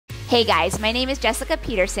Hey guys, my name is Jessica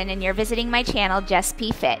Petersen and you're visiting my channel,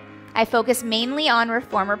 JessPFit. I focus mainly on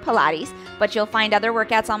Reformer Pilates, but you'll find other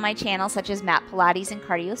workouts on my channel such as Mat Pilates and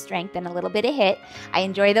cardio strength and a little bit of HIIT. I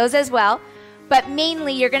enjoy those as well, but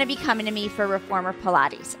mainly you're going to be coming to me for Reformer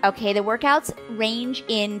Pilates. Okay, the workouts range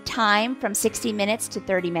in time from 60 minutes to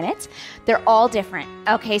 30 minutes. They're all different.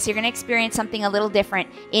 Okay, so you're going to experience something a little different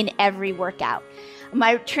in every workout.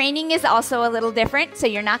 My training is also a little different, so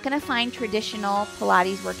you're not going to find traditional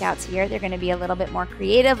Pilates workouts here. They're going to be a little bit more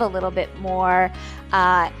creative, a little bit more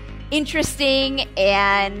interesting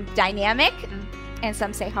and dynamic, and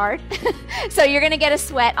some say hard. So you're going to get a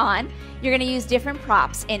sweat on. You're going to use different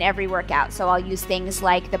props in every workout. So I'll use things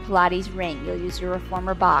like the Pilates ring. You'll use your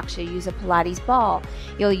Reformer box. You'll use a Pilates ball.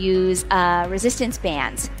 You'll use resistance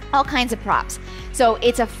bands, all kinds of props. So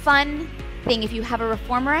it's a fun thing. If you have a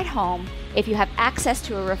Reformer at home, if you have access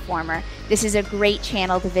to a Reformer, this is a great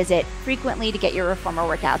channel to visit frequently to get your Reformer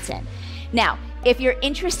workouts in. Now, if you're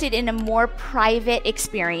interested in a more private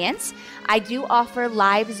experience, I do offer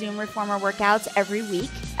live Zoom Reformer workouts every week.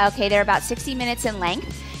 Okay, they're about 60 minutes in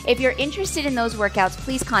length. If you're interested in those workouts,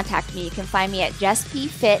 please contact me. You can find me at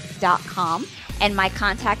JessPFit.com, and my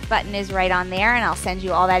contact button is right on there, and I'll send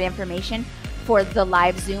you all that information for the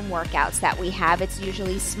live Zoom workouts that we have. It's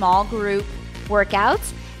usually small group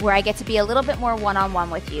workouts where I get to be a little bit more one-on-one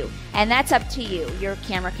with you, and that's up to you. Your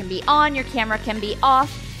camera can be on, your camera can be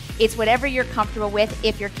off. It's whatever you're comfortable with.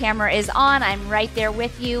 If your camera is on, I'm right there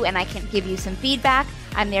with you and I can give you some feedback.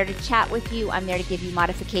 I'm there to chat with you. I'm there to give you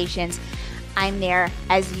modifications. I'm there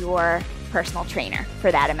as your personal trainer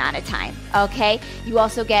for that amount of time, okay? You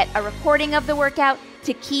also get a recording of the workout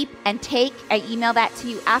to keep and take. I email that to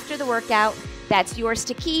you after the workout. That's yours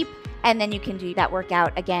to keep, and then you can do that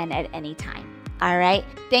workout again at any time, all right?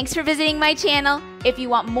 Thanks for visiting my channel. If you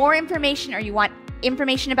want more information or you want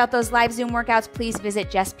information about those live Zoom workouts, please visit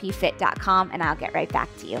JessPFit.com and I'll get right back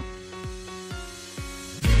to you.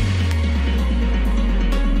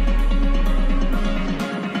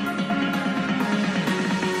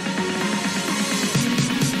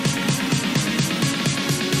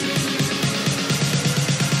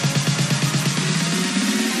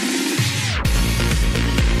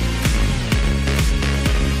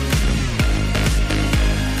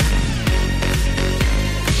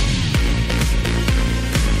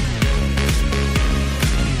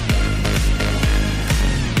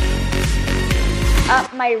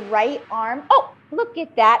 Up my right arm. Oh, look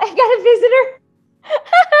at that. I got a visitor.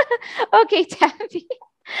 Okay, Taffy.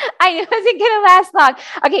 I knew it wasn't going to last long.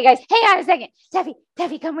 Okay, guys, hang on a second.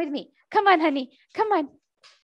 Taffy, come with me. Come on, honey. Come on.